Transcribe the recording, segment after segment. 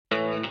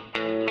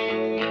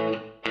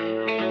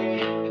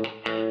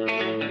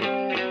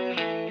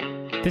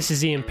This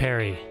is Ian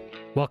Perry.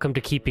 Welcome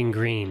to Keeping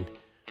Green,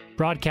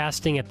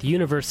 broadcasting at the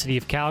University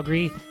of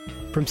Calgary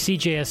from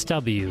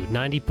CJSW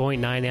 90.9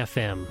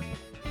 FM.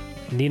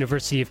 The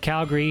University of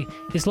Calgary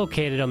is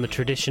located on the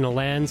traditional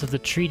lands of the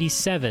Treaty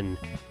 7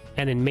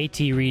 and in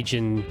Métis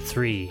Region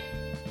 3.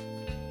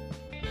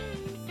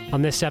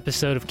 On this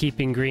episode of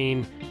Keeping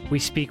Green, we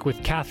speak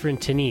with Catherine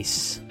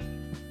Tenise,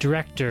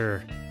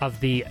 Director of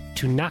the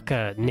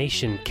Tunaka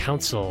Nation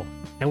Council,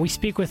 and we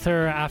speak with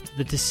her after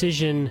the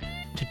decision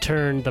to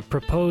turn the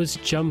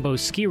proposed Jumbo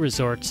ski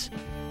resort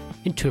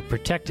into a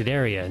protected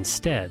area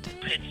instead.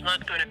 It's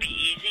not going to be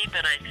easy,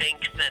 but I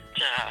think that,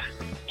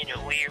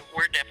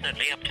 we're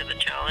definitely up to the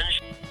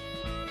challenge.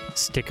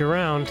 Stick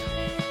around.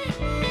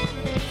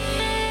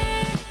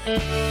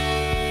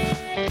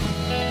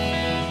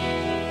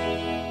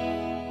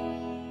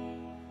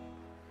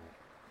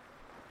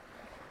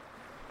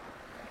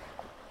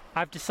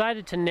 I've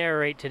decided to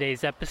narrate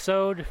today's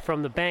episode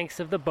from the banks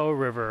of the Bow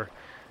River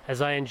as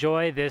I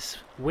enjoy this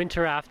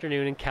winter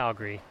afternoon in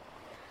Calgary.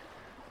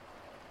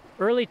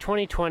 Early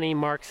 2020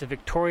 marks a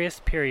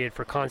victorious period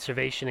for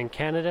conservation in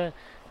Canada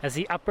as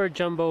the Upper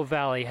Jumbo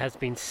Valley has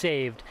been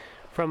saved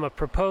from a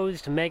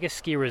proposed mega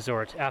ski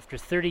resort after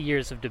 30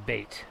 years of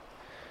debate.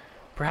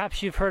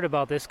 Perhaps you've heard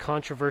about this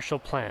controversial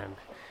plan.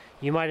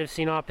 You might have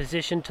seen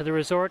opposition to the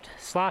resort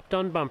slapped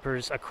on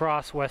bumpers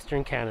across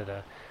Western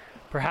Canada.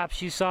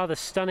 Perhaps you saw the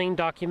stunning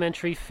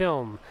documentary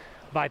film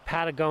by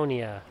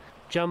Patagonia,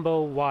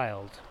 Jumbo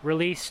Wild,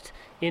 released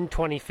in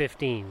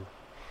 2015.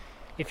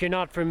 If you're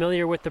not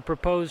familiar with the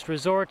proposed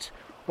resort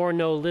or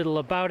know little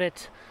about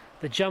it,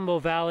 the Jumbo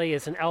Valley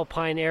is an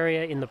alpine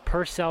area in the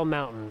Purcell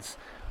Mountains,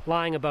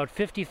 lying about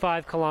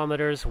 55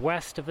 kilometers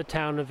west of the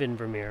town of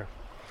Invermere.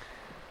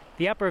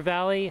 The Upper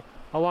Valley,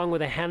 along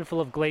with a handful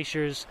of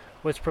glaciers,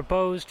 was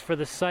proposed for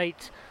the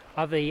site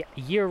of a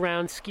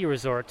year-round ski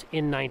resort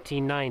in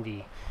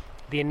 1990.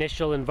 The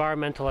initial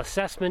environmental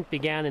assessment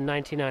began in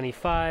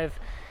 1995,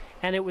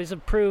 and it was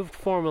approved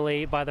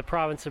formally by the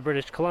province of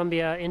British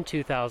Columbia in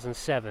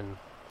 2007.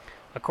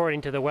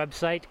 According to the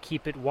website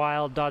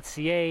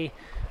keepitwild.ca,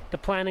 the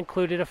plan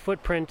included a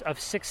footprint of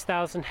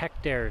 6,000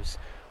 hectares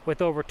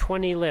with over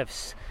 20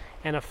 lifts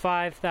and a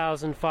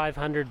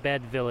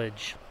 5,500-bed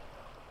village.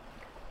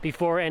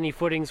 Before any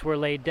footings were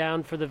laid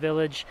down for the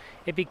village,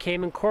 it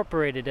became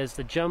incorporated as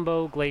the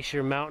Jumbo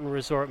Glacier Mountain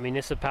Resort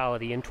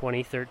Municipality in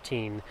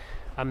 2013.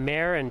 A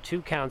mayor and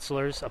 2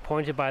 councillors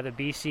appointed by the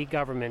BC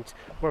government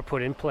were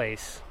put in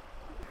place.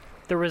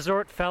 The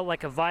resort felt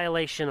like a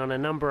violation on a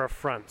number of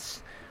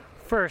fronts.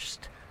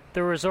 First,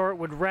 the resort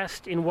would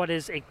rest in what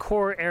is a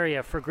core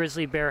area for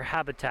grizzly bear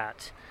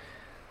habitat.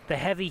 The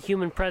heavy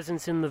human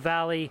presence in the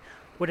valley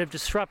would have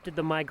disrupted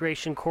the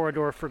migration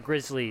corridor for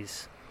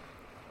grizzlies.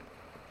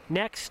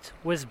 Next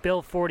was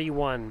Bill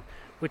 41,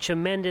 which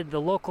amended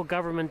the Local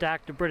Government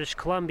Act of British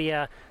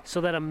Columbia so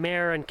that a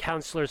mayor and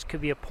councillors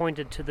could be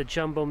appointed to the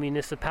Jumbo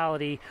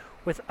municipality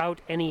without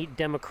any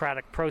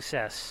democratic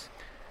process.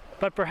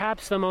 But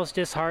perhaps the most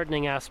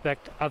disheartening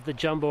aspect of the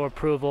Jumbo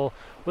approval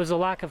was a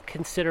lack of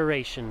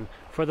consideration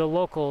for the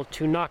local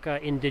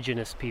Tunaka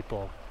Indigenous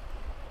people.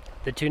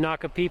 The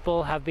Tunaka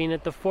people have been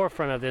at the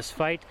forefront of this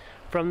fight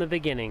from the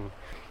beginning.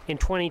 In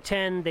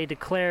 2010, they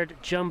declared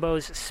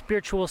Jumbo's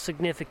spiritual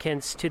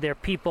significance to their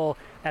people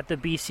at the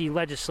BC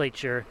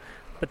legislature,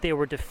 but they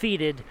were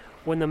defeated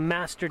when the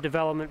Master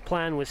Development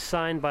Plan was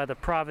signed by the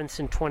province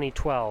in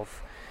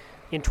 2012.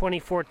 In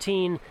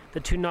 2014, the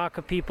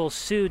Tunaka people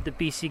sued the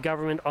BC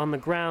government on the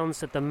grounds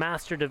that the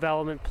Master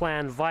Development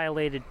Plan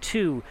violated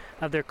 2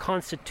 of their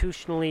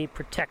constitutionally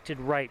protected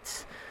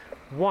rights.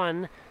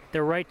 1,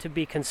 their right to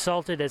be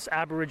consulted as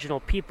Aboriginal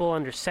people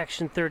under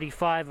Section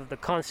 35 of the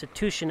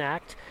Constitution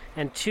Act,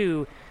 and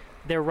 2,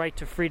 their right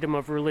to freedom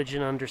of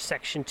religion under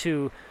Section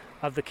 2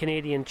 of the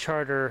Canadian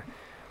Charter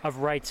of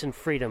Rights and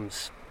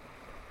Freedoms.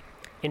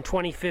 In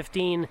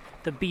 2015,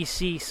 the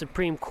BC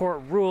Supreme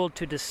Court ruled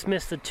to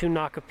dismiss the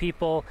Tunaka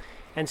people,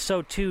 and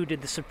so too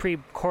did the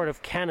Supreme Court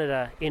of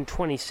Canada in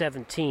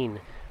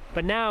 2017.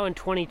 But now in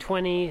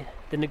 2020,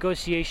 the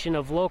negotiation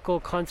of local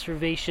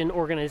conservation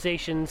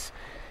organizations,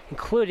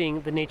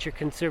 including the Nature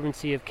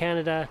Conservancy of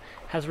Canada,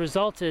 has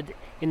resulted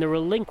in the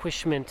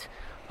relinquishment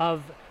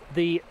of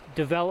the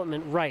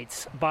development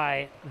rights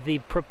by the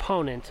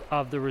proponent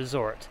of the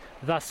resort,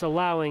 thus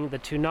allowing the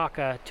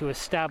Tunaka to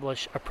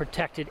establish a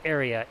protected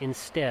area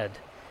instead.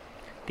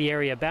 The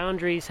area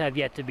boundaries have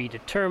yet to be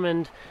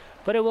determined,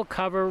 but it will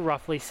cover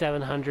roughly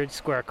 700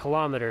 square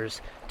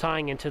kilometers,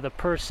 tying into the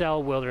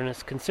Purcell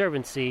Wilderness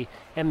Conservancy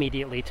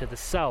immediately to the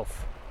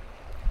south.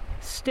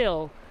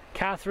 Still,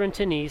 Catherine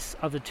Tenise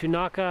of the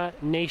Tunaka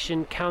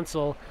Nation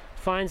Council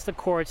finds the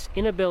court's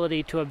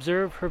inability to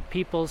observe her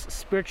people's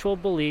spiritual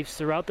beliefs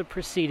throughout the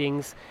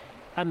proceedings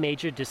a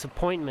major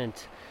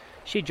disappointment.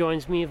 She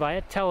joins me via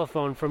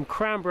telephone from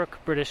Cranbrook,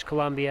 British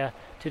Columbia,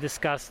 to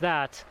discuss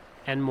that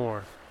and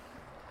more.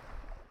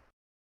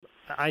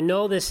 I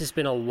know this has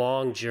been a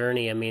long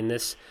journey. I mean,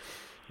 this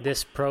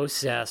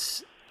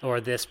process,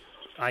 or this,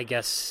 I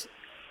guess,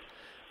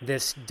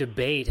 This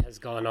debate has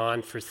gone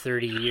on for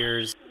 30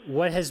 years.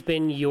 What has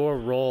been your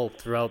role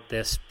throughout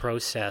this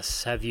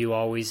process? Have you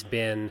always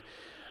been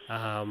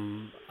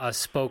a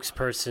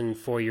spokesperson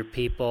for your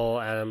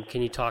people?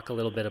 Can you talk a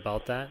little bit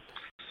about that?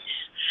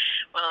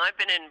 Well, I've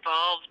been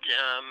involved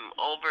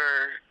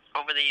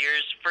over the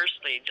years.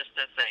 Firstly, just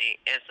as a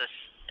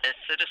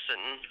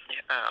citizen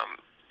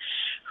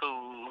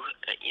who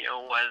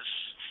was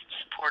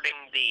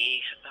supporting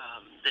the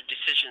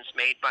decisions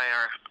made by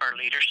our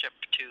leadership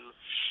to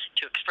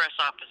express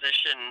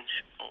opposition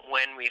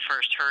when we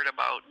first heard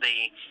about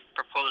the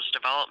proposed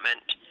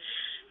development,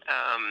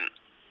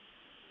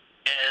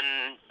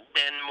 and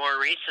then more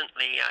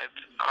recently, I've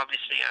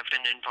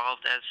been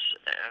involved as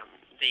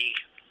the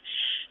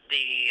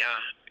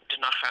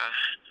Ktunaxa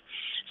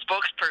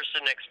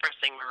spokesperson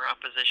expressing our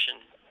opposition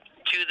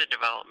to the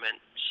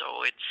development.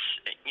 So it's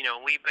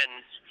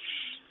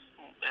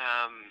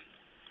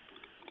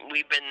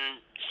we've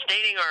been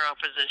stating our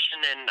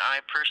opposition, and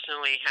I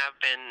personally have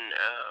been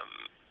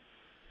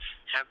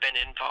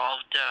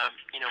involved,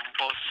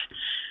 both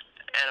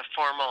at a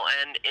formal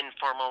and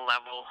informal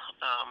level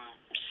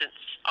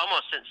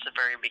since the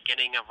very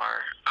beginning of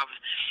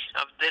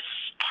this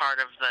part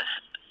of the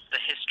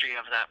history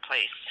of that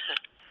place.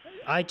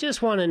 I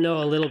just want to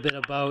know a little bit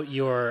about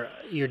your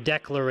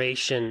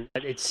declaration.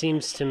 It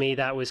seems to me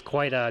that was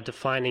quite a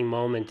defining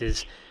moment,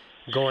 is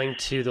going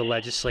to the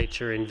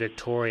legislature in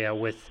Victoria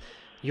with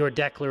your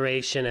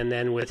declaration, and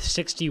then with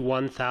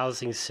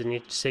 61,000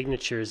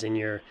 signatures in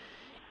your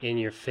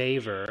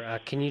favor.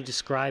 Can you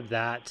describe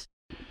that?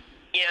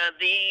 Yeah,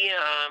 the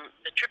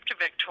trip to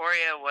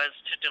Victoria was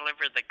to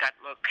deliver the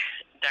Gutmuk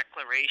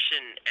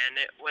Declaration, and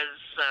it was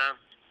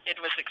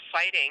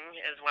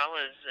exciting as well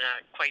as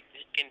quite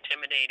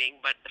intimidating.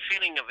 But the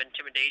feeling of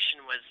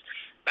intimidation was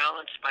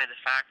balanced by the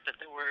fact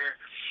that there were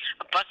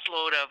a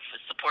busload of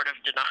supportive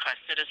Ktunaxa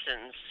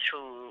citizens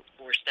who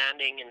were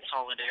standing in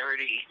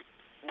solidarity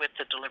with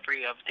the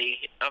delivery of the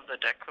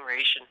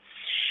declaration.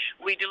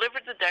 We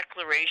delivered the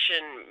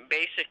declaration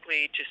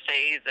basically to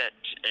say that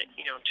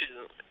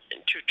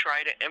to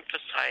try to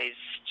emphasize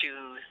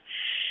to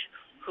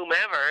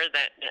whomever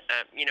that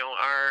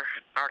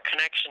our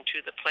connection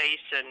to the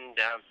place, and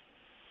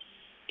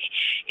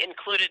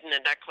included in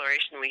the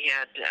declaration we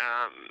had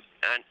a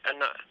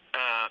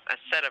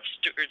set of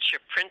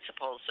stewardship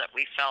principles that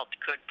we felt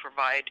could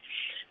provide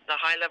the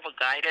high-level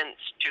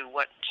guidance to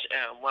what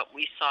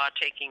we saw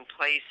taking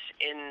place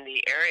in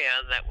the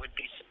area that would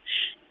be,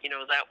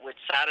 that would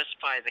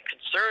satisfy the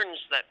concerns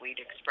that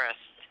we'd expressed.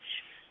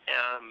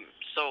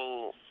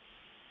 So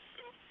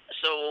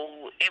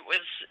it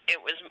was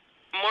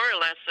more or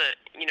less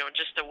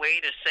just a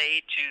way to say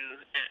to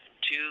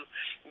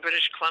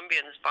British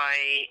Columbians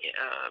by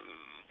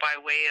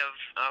way of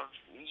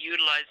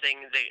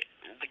utilizing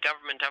the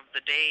government of the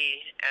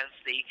day as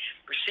the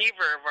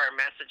receiver of our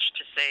message,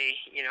 to say,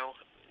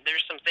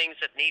 there's some things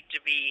that need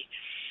to be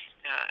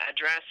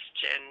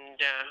addressed, and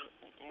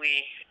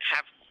we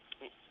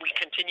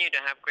continue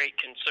to have great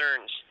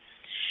concerns.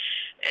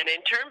 And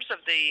in terms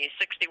of the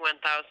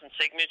 61,000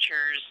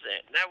 signatures,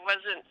 that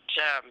wasn't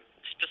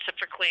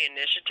specifically an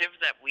initiative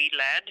that we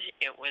led.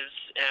 It was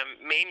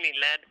mainly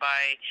led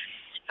by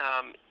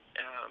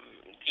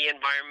the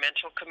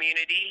environmental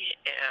community,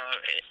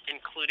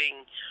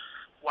 including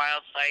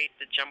Wildsight,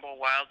 the Jumbo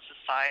Wild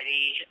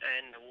Society,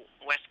 and the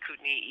West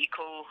Kootenay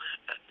Eco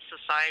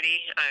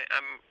Society.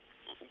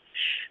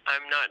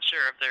 I'm not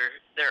sure of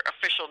their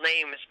official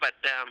names, but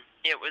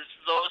it was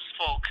those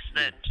folks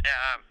that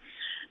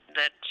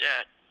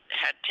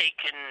had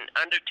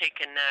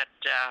undertaken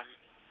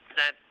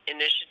that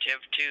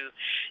initiative to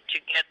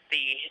get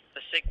the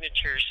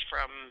signatures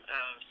from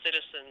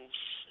citizens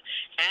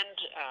and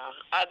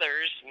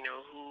others,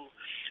 who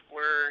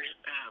were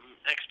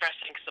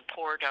expressing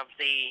support of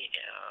the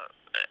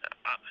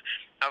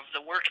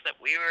work that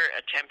we were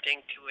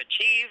attempting to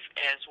achieve,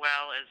 as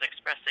well as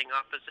expressing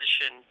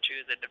opposition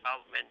to the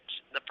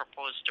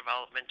proposed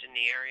development in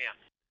the area.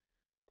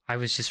 I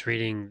was just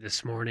reading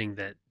this morning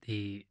that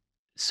the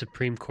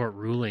Supreme Court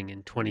ruling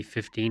in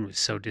 2015 was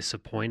so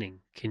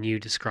disappointing. Can you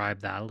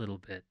describe that a little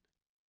bit?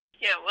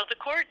 Yeah, well, the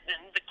court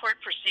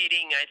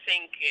proceeding, I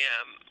think,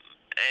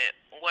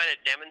 what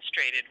it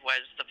demonstrated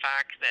was the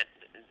fact that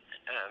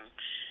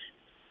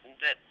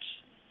that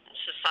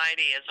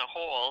society as a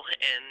whole,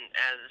 and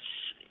as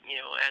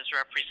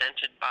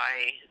represented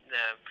by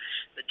the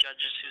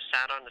judges who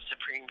sat on the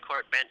Supreme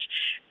Court bench,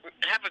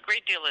 have a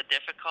great deal of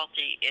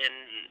difficulty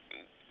in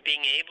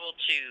being able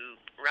to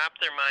wrap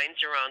their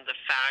minds around the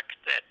fact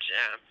that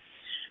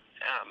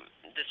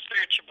the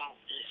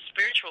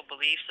spiritual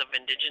beliefs of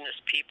Indigenous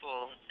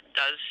people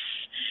does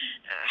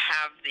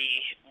have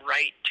the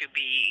right to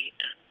be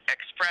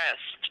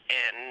expressed,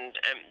 and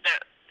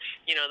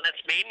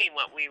that's mainly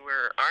what we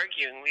were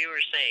arguing. We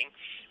were saying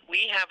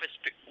we have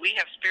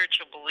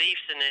spiritual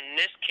beliefs, and in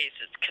this case,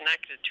 it's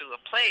connected to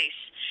a place,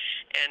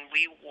 and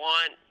we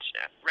want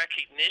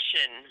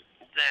recognition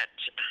that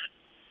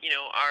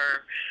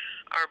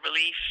our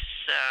beliefs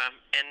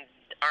and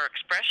our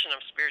expression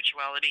of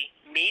spirituality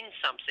means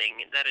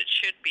something, that it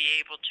should be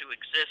able to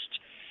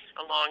exist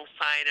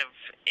alongside of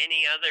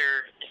any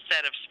other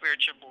set of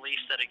spiritual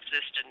beliefs that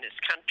exist in this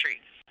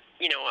country.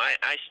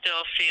 I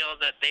still feel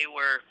that they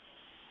were,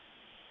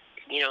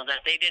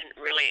 that they didn't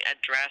really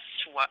address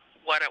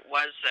what it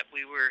was that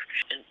we were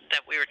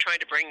trying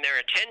to bring their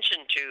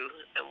attention to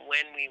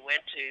when we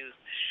went to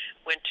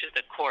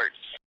the courts.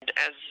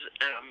 As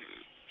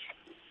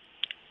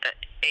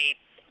a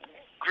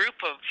group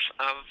of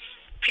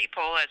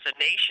people, as a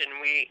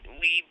nation,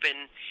 we've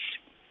been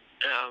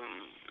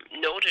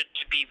noted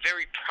to be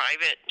very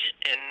private,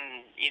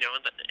 and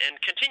and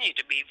continue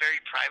to be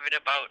very private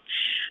about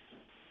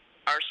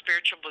our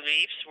spiritual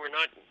beliefs. We're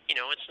not,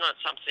 it's not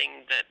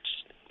something that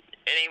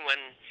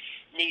anyone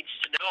needs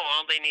to know.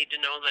 All they need to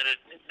know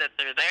that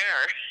they're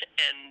there,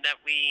 and that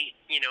we,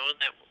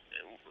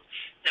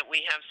 that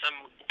we have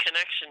some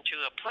connection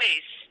to a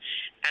place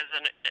as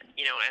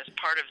as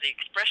part of the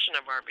expression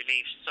of our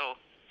beliefs. So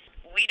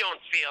we don't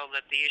feel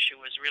that the issue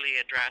was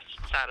really addressed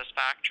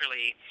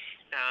satisfactorily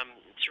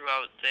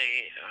throughout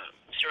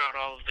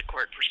all of the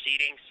court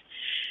proceedings.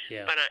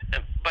 Yeah.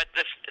 But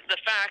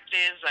the fact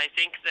is, I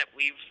think that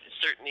we've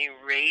certainly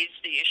raised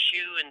the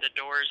issue, and the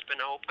door's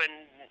been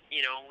open.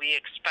 We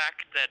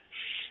expect that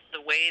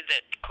the way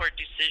that court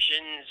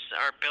decisions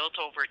are built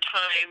over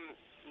time,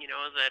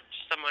 that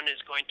someone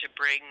is going to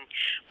bring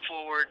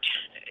forward,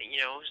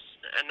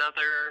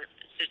 another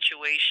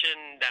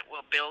situation that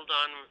will build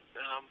on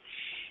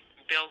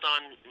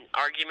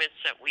arguments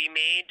that we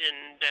made,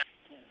 and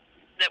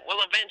that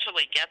will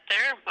eventually get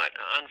there. But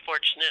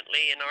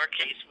unfortunately, in our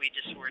case, we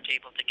just weren't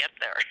able to get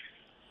there.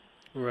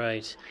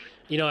 Right.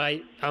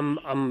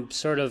 I'm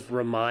sort of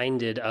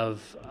reminded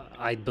of,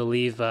 I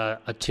believe, a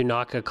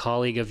Tunaka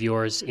colleague of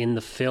yours in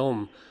the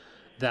film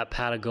that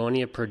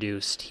Patagonia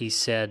produced. He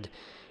said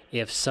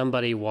if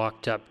somebody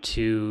walked up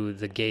to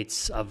the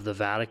gates of the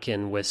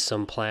Vatican with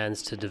some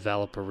plans to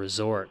develop a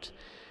resort,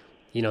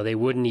 they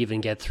wouldn't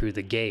even get through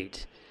the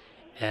gate.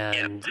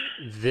 And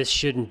this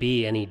shouldn't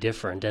be any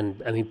different.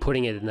 And I mean,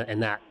 putting it in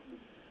that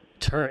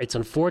term, it's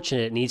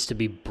unfortunate it needs to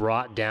be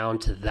brought down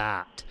to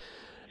that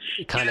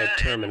kind of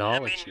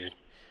terminology.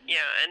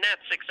 And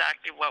that's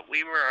exactly what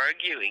we were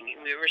arguing.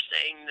 We were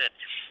saying that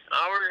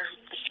our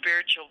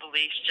spiritual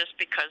beliefs, just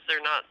because they're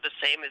not the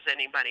same as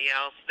anybody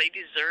else, they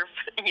deserve,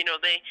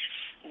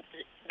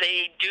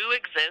 they do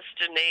exist,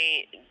 and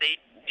they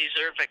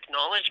deserve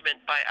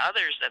acknowledgement by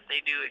others that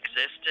they do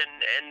exist,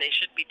 and they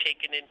should be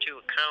taken into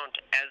account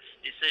as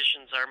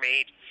decisions are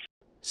made.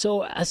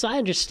 So, as I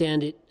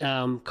understand it,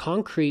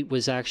 concrete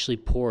was actually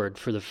poured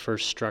for the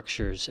first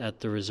structures at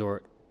the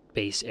resort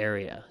base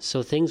area.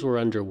 So things were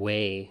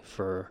underway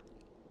for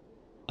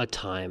a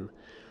time.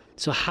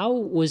 So how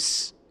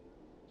was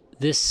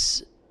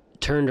this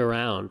turned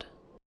around?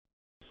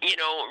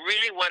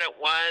 Really what it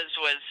was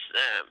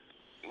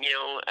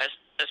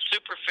a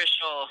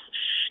superficial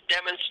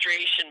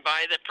demonstration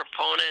by the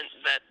proponent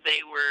that they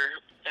were,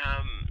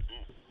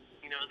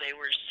 they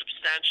were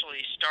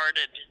substantially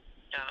started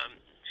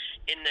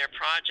in their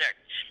project,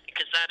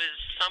 because that is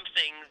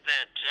something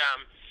that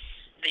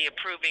the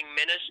approving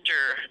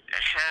minister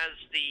has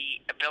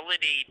the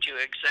ability to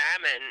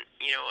examine,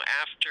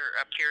 after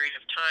a period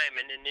of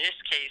time. And in this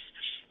case,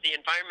 the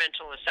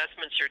environmental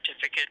assessment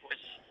certificate was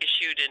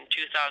issued in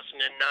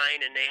 2009,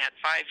 and they had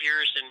 5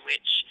 years in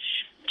which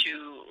to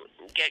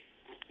get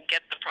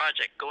the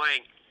project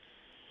going.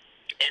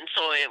 And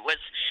so it was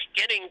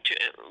getting to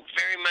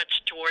very much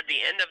toward the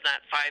end of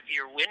that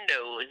 5-year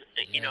window,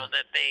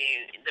 that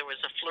there was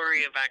a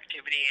flurry of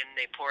activity, and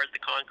they poured the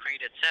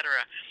concrete,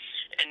 etc.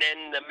 And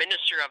then the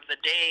minister of the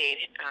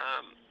day,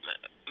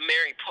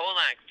 Mary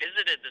Polak,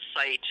 visited the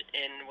site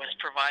and was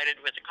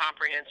provided with a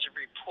comprehensive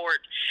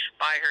report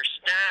by her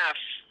staff,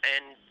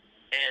 and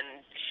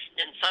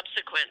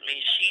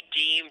subsequently she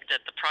deemed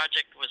that the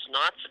project was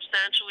not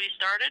substantially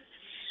started,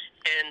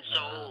 and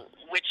so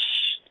which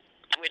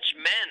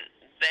meant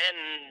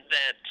then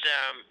that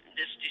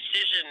this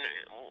decision,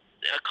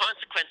 a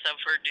consequence of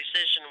her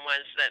decision,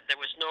 was that there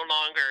was no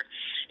longer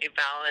a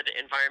valid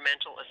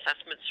environmental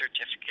assessment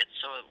certificate,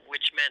 so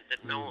which meant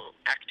that no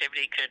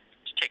activity could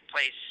take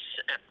place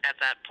at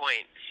that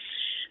point.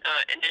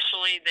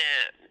 Initially,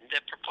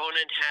 the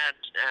proponent had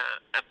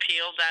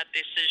appealed that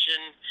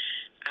decision.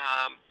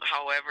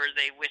 However,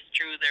 they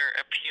withdrew their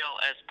appeal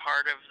as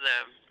part of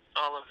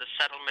all of the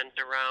settlement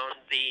around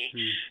the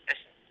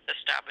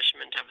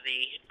establishment of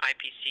the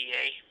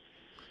IPCA.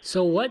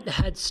 So what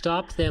had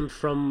stopped them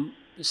from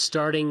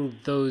starting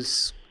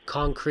those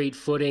concrete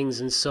footings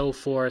and so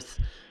forth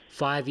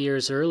 5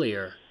 years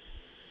earlier?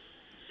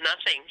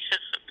 Nothing.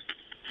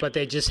 But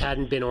they just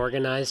hadn't been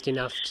organized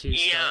enough to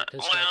start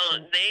construction?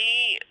 Well,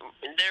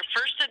 their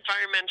first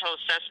environmental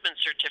assessment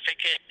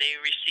certificate they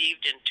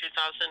received in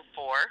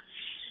 2004,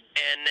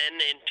 and then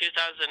in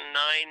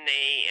 2009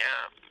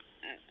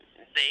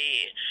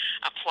 they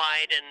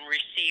applied and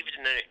received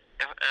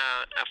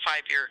a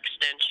 5-year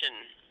extension.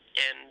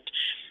 And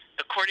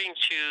according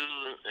to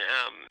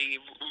the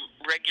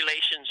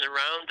regulations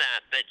around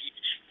that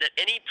that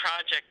any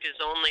project is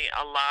only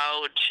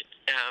allowed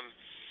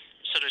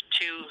sort of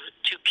two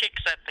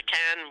kicks at the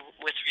can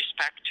with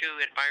respect to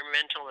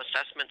environmental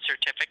assessment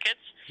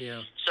certificates.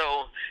 Yeah.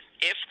 So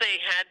if they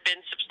had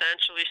been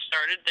substantially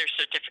started, their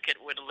certificate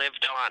would have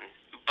lived on.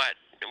 But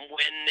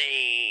when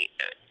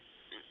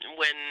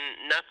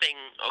nothing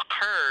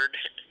occurred,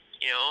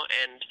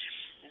 and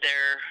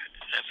their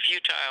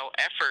futile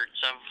efforts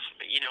of,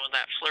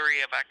 that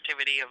flurry of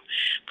activity of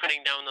putting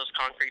down those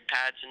concrete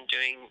pads and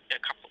doing a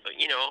couple,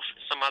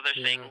 some other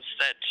things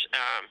that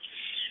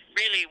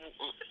really,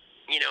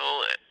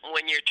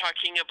 when you're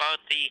talking about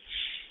the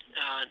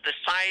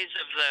size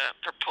of the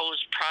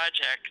proposed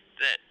project,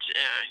 that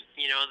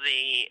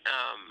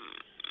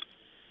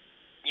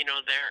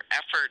their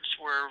efforts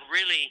were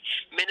really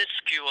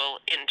minuscule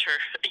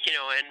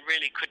and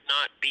really could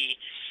not be.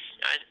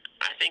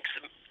 I think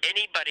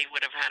anybody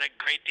would have had a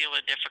great deal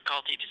of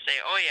difficulty to say,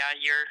 "Oh yeah,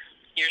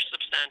 you're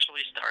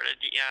substantially started.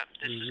 Yeah,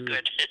 this is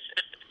good."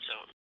 So,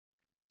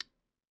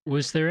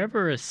 was there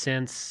ever a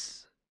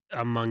sense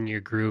among your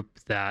group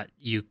that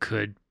you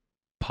could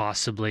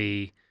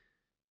possibly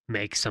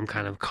make some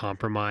kind of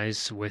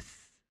compromise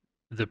with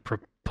the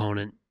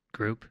proponent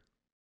group?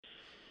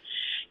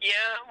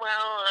 Yeah,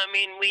 well, I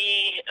mean,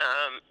 we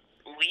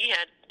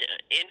had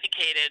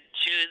indicated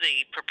to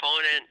the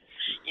proponent,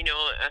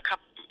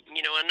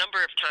 a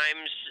number of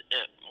times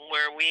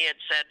where we had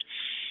said,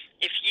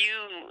 if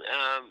you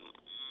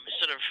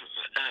sort of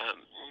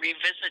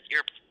revisit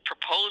your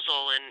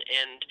proposal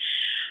and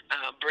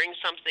bring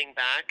something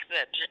back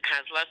that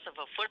has less of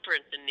a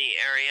footprint in the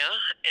area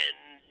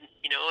and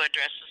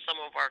addresses some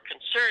of our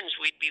concerns,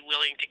 we'd be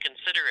willing to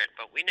consider it.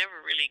 But we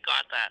never really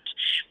got that.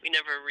 We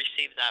never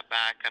received that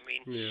back. I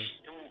mean,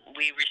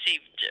 we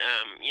received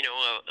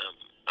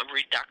a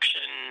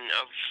reduction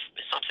of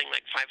something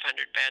like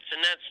 500 beds,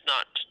 and that's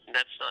not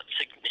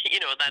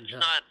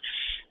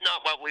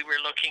what we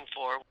were looking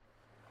for.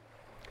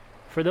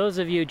 For those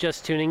of you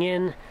just tuning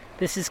in,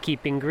 this is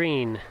Keeping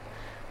Green.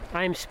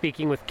 I'm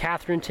speaking with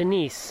Catherine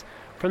Tenise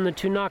from the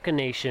Tunaka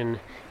Nation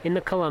in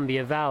the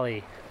Columbia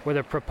Valley, where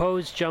the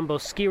proposed jumbo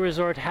ski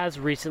resort has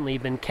recently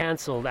been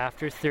cancelled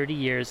after 30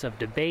 years of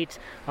debate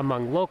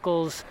among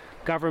locals,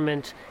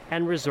 government,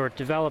 and resort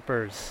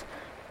developers.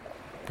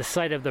 The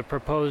site of the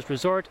proposed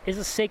resort is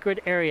a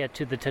sacred area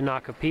to the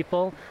Tunaka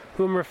people,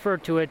 whom refer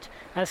to it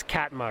as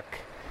Katmuk.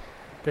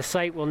 The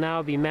site will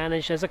now be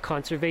managed as a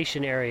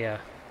conservation area.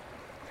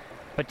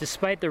 But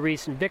despite the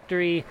recent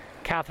victory,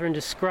 Catherine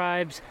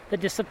describes the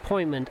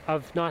disappointment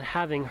of not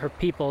having her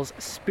people's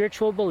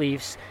spiritual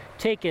beliefs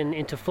taken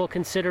into full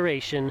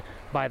consideration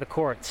by the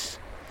courts.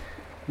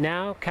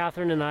 Now,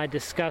 Catherine and I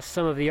discuss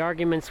some of the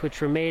arguments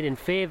which were made in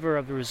favor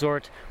of the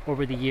resort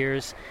over the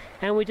years,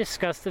 and we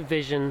discuss the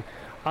vision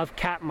of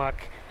Katmuk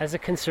as a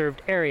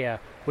conserved area,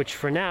 which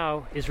for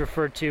now is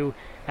referred to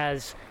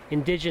as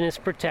Indigenous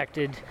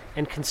Protected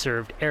and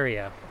Conserved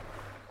Area.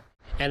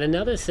 And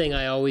another thing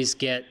I always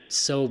get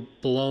so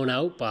blown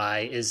out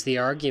by is the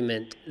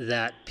argument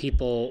that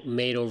people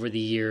made over the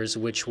years,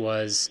 which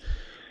was,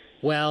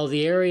 well,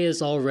 the area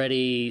is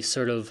already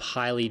sort of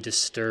highly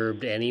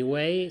disturbed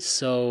anyway,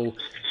 so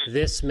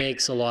this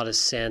makes a lot of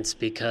sense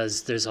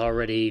because there's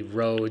already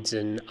roads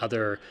and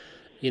other,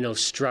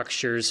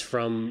 structures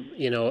from,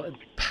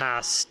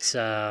 past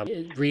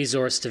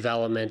resource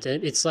development.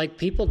 And it's like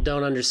people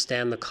don't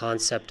understand the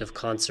concept of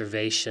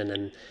conservation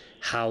and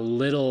how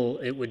little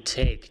it would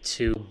take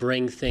to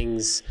bring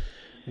things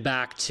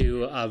back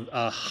to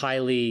a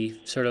highly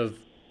sort of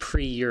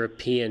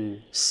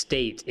pre-European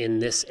state in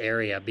this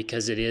area,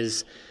 because it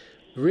is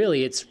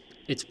really, it's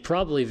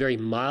probably very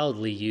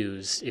mildly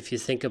used if you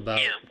think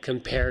about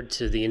compared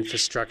to the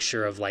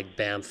infrastructure of like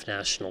Banff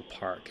National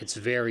Park. It's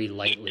very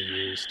lightly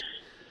used.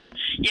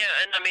 Yeah,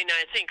 and I mean,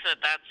 I think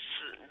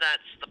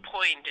that's the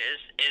point is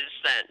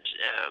that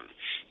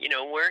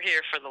we're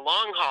here for the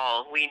long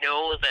haul. We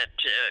know that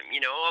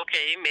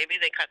okay, maybe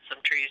they cut some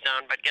trees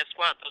down, but guess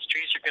what? Those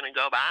trees are going to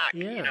go back.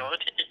 And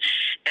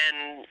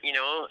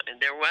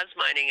there was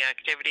mining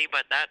activity,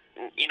 but that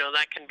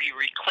that can be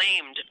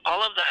reclaimed.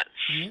 All of that,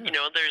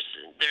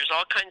 there's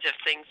all kinds of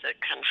things that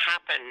can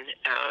happen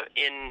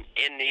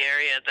in the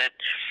area that.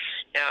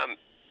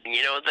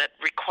 That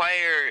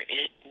require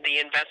the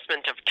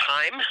investment of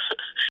time.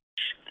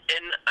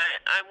 And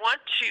I want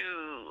to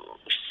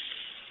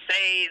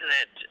say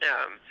that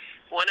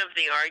one of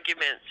the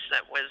arguments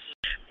that was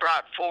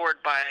brought forward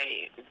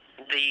by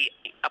the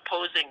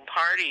opposing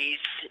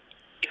parties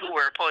who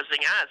were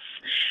opposing us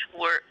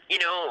were,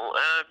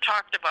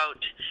 talked about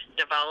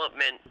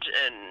development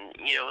and,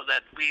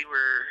 that we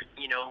were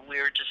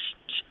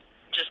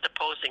just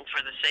opposing for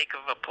the sake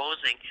of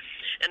opposing.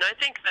 And I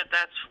think that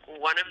that's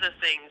one of the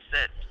things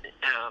that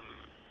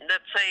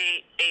that's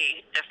a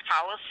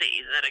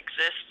fallacy that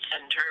exists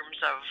in terms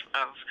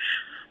of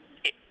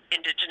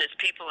Indigenous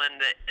people and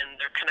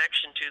their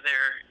connection to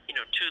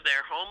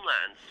their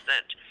homelands.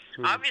 That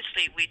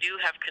obviously we do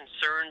have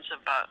concerns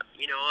about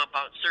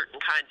certain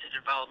kinds of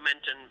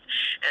development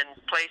and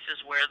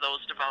places where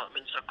those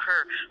developments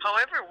occur.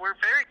 However, we're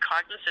very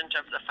cognizant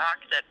of the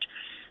fact that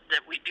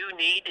that we do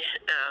need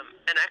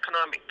an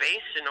economic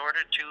base in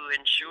order to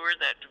ensure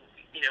that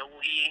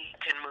we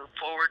can move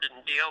forward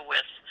and deal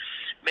with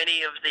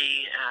many of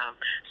the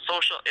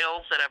social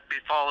ills that have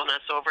befallen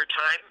us over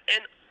time,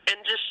 and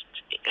just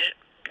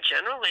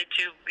generally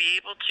to be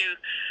able to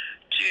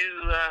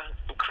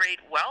create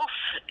wealth,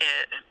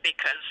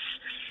 because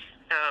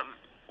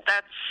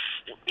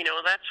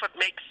that's what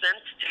makes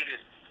sense to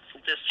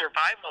the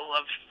survival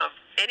of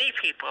any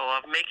people,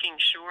 of making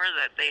sure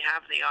that they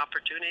have the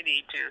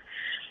opportunity to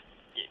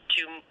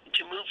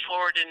move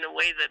forward in a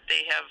way that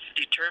they have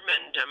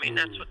determined. I mean,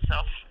 that's what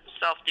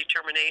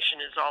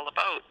self-determination is all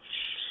about.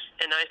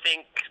 And I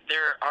think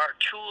there are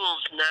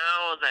tools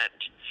now that,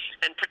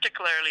 and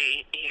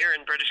particularly here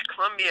in British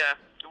Columbia,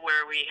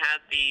 where we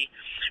had the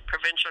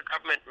provincial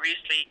government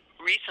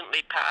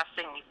recently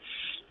passing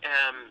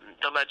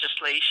the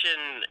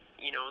legislation,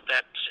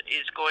 that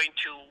is going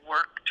to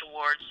work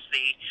towards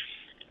the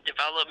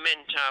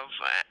development of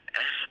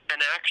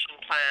an action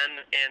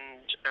plan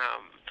and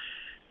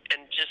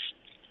just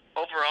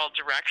overall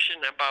direction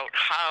about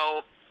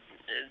how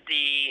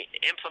the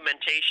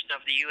implementation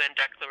of the UN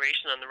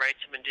Declaration on the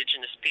Rights of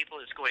Indigenous People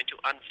is going to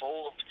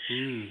unfold.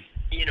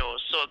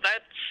 So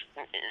that's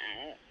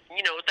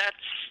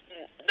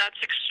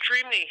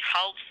extremely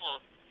helpful,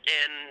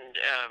 and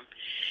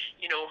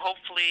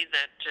hopefully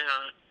that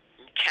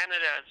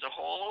Canada as a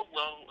whole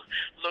will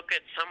look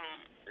at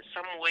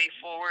some way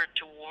forward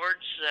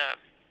towards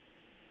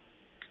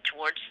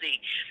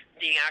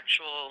the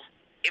actual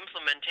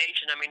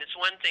implementation. I mean, it's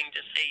one thing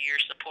to say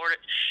you're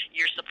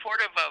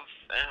supportive of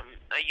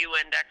a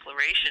UN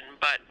declaration,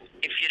 but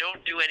if you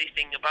don't do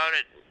anything about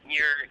it,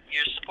 your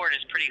support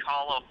is pretty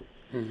hollow.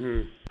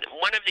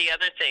 One of the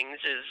other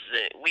things is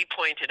we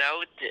pointed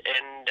out,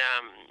 and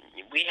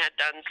we had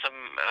done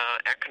some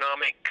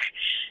economic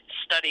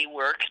study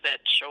work that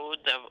showed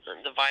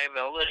the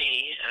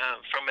viability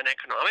from an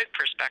economic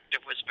perspective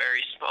was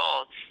very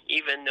small,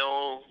 even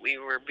though we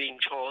were being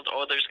told,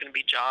 there's going to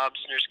be jobs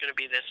and there's going to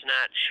be this and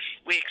that.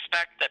 We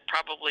expect that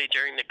probably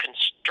during the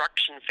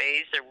construction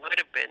phase there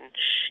would have been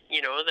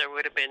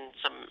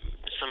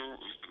some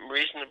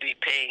reasonably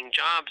paying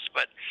jobs,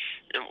 but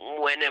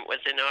when it was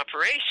in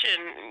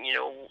operation,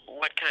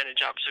 what kind of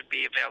jobs would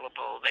be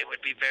available? They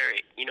would be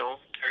very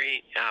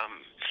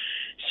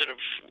sort of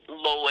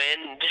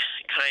low-end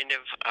kind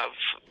of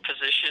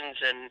positions,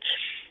 and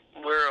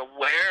we're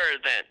aware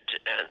that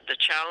the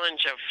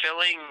challenge of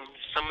filling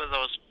some of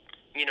those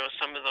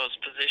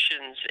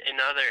positions in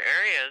other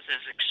areas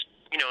is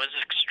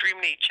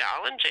extremely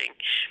challenging.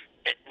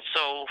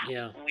 So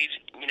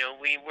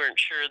we weren't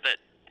sure that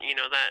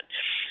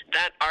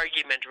that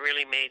argument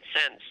really made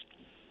sense.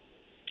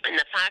 And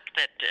the fact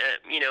that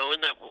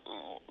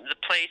the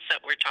place that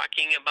we're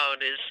talking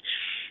about is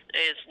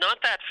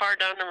not that far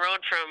down the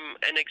road from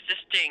an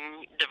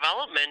existing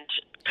development,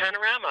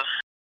 Panorama.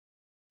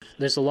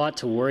 There's a lot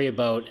to worry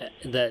about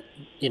that,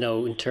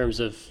 in terms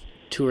of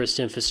tourist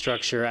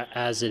infrastructure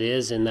as it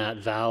is in that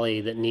valley,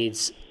 that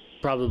needs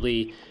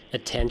probably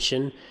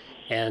attention,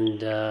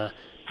 and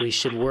we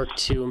should work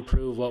to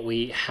improve what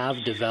we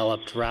have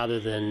developed rather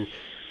than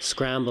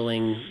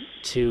scrambling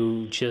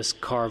to just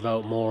carve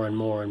out more and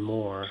more and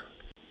more.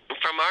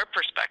 From our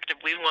perspective,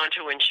 we want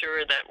to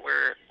ensure that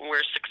we're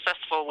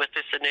successful with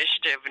this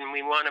initiative, and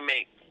we want to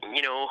make,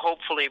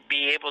 hopefully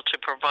be able to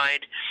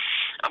provide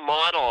a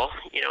model,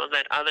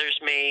 that others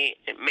may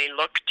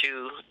look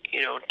to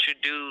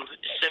do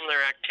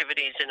similar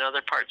activities in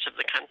other parts of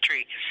the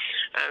country.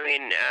 I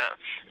mean,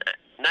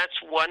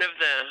 that's one of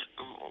the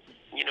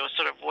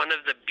one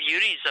of the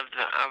beauties of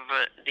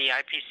the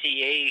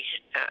IPCA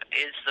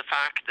is the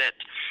fact that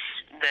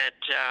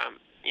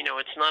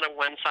it's not a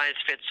one size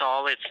fits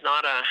all. It's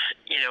not a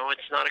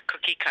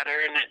cookie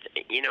cutter, and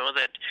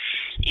that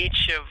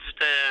each of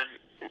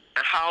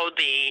how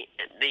the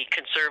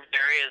conserved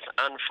areas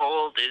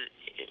unfold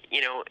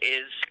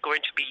is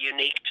going to be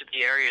unique to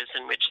the areas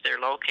in which they're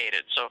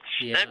located. So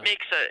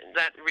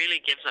that really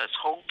gives us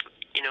hope,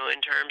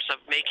 in terms of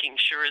making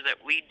sure that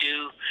we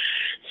do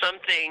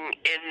something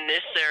in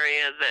this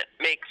area that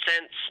makes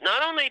sense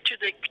not only to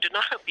the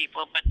Ktunaxa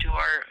people but to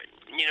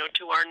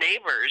our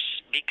neighbors,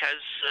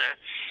 because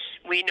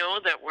we know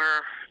that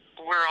we're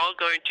all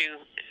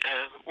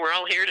we're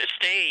all here to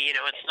stay.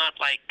 It's not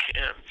like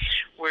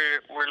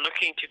we're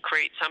looking to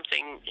create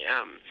something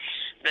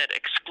that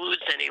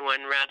excludes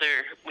anyone.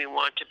 Rather, we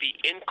want to be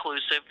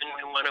inclusive, and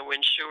we want to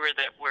ensure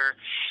that we're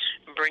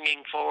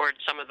bringing forward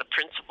some of the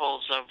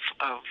principles of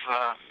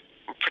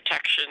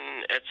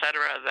protection,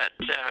 etc., that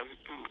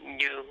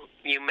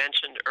you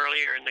mentioned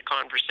earlier in the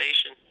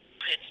conversation.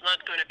 It's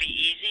not going to be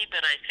easy,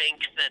 but I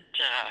think that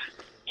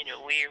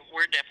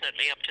we're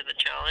definitely up to the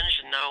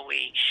challenge, and now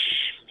we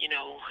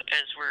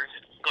as we're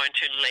going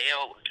to lay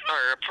out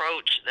our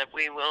approach, that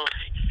we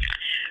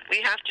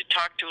have to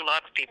talk to a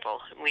lot of people.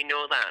 We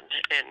know that,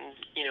 and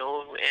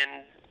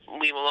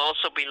we will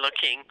also be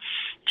looking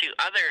to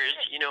others,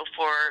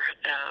 for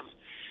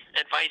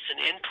advice and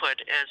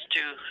input as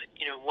to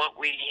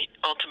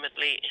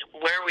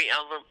where we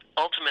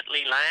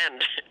ultimately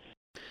land.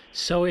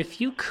 So if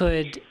you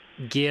could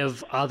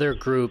give other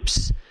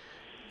groups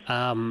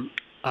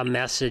a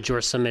message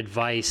or some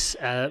advice,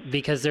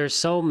 because there's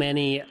so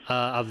many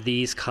of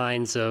these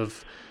kinds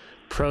of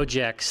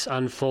projects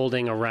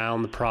unfolding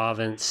around the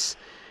province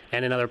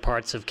and in other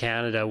parts of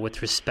Canada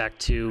with respect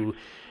to,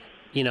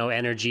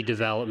 energy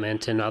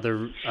development and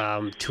other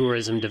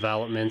tourism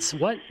developments.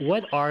 What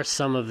are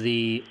some of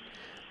the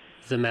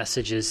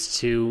messages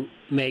to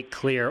make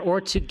clear, or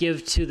to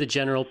give to the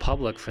general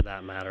public, for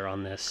that matter,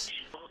 on this?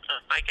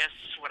 I guess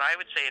what I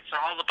would say, it's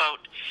all about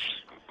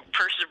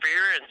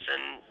perseverance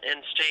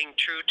and staying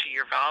true to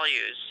your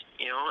values,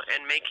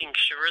 and making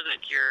sure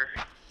that you're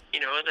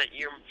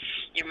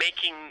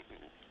making,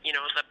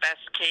 the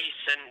best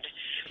case, and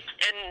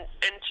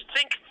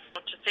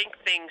to think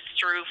things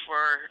through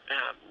for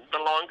the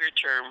longer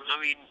term.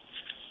 I mean,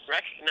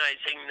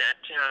 recognizing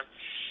that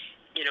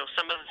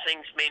some of the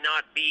things may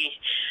not be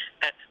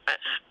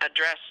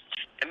addressed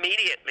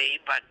immediately,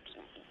 but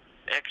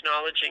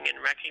acknowledging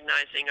and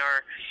recognizing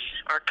our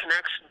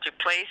connection to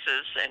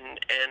places, and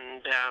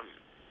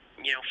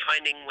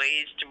finding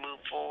ways to move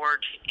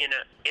forward in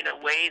a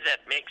way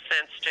that makes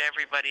sense to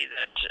everybody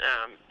that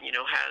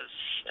has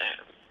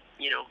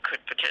could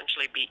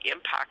potentially be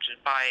impacted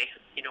by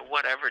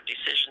whatever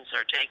decisions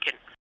are taken.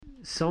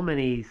 So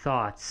many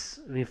thoughts.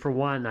 I mean, for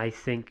one, I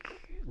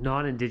think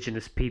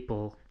non-Indigenous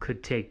people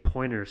could take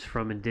pointers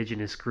from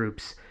Indigenous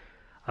groups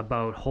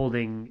about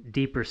holding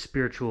deeper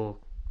spiritual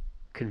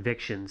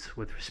convictions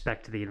with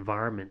respect to the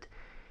environment,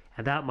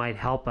 and that might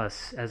help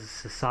us as a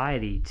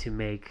society to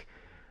make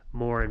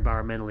more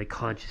environmentally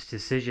conscious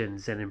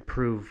decisions and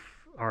improve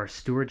our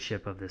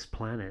stewardship of this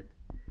planet.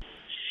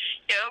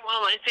 Yeah,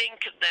 well, I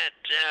think that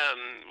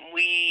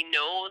we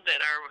know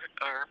that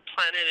our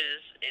planet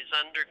is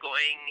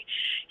undergoing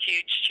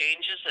huge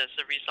changes as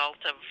a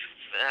result of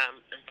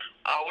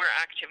our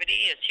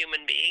activity as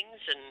human beings,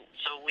 and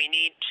so we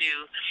need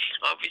to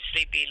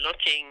obviously be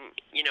looking,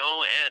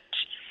 at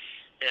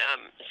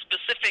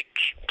specific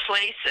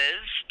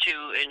places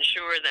to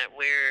ensure that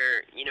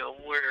we're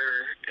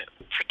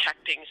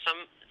protecting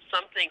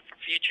something for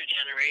future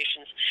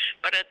generations,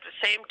 but at the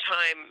same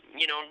time,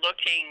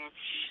 looking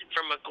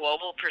from a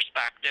global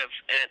perspective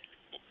at,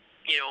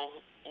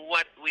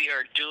 what we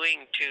are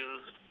doing to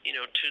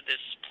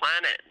this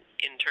planet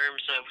in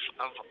terms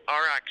of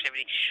our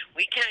activity.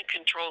 We can't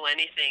control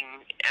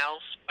anything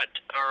else but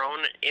our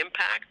own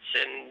impacts,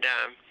 and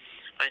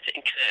I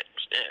think that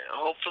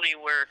hopefully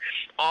we're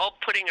all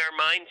putting our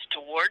minds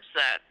towards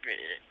that,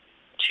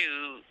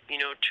 to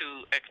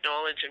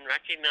acknowledge and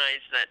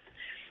recognize that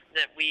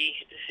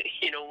we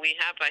we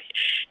have a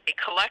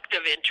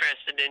collective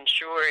interest in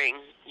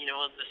ensuring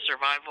the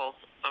survival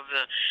of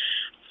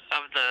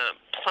the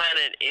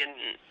planet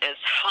in as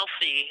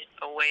healthy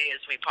a way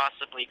as we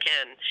possibly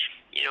can.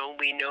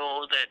 We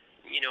know that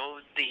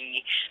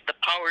the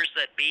powers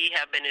that be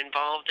have been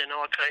involved in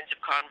all kinds of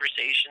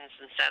conversations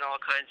and set all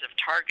kinds of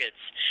targets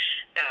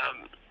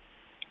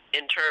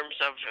in terms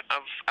of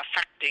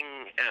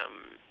affecting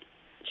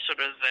sort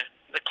of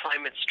the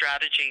climate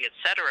strategy,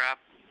 etc.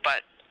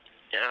 But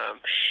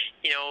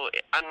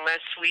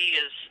unless we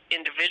as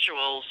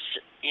individuals,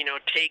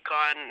 take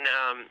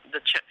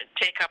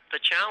up the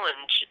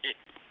challenge,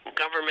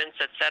 governments,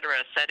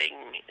 etc.,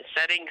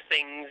 setting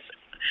things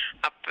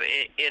up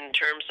in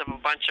terms of a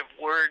bunch of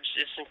words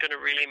isn't going to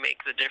really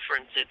make the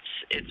difference.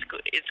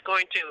 It's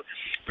going to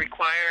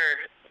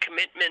require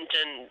commitment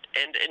and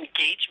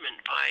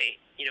engagement by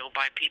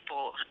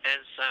people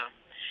as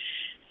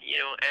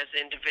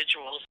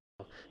individuals.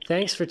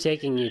 Thanks for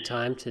taking your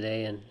time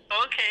today and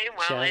okay.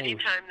 Well, chatting.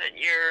 Anytime that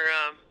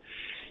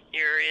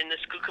you're in the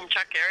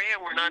Skookumchuck area,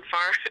 we're not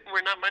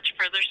much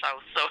further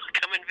south, so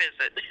come and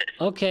visit.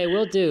 Okay,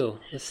 we'll do.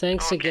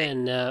 Thanks Okay.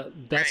 again.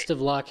 Best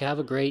of luck. Have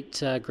a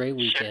great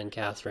weekend,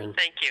 Sure. Catherine.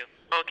 Thank you.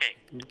 Okay.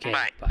 Okay,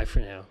 bye for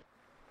now.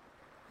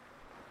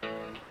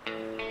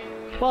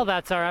 Well,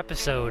 that's our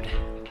episode.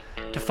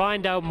 To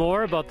find out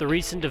more about the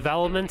recent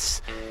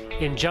developments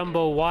in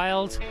Jumbo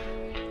Wild,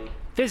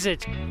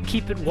 visit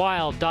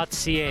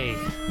keepitwild.ca.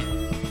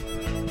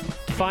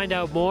 To find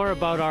out more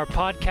about our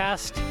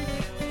podcast,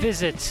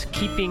 visit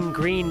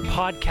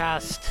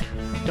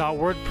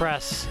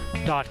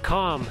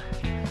keepinggreenpodcast.wordpress.com.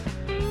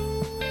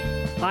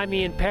 I'm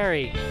Ian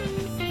Perry.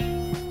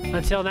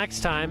 Until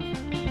next time,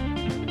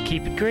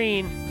 keep it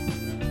green.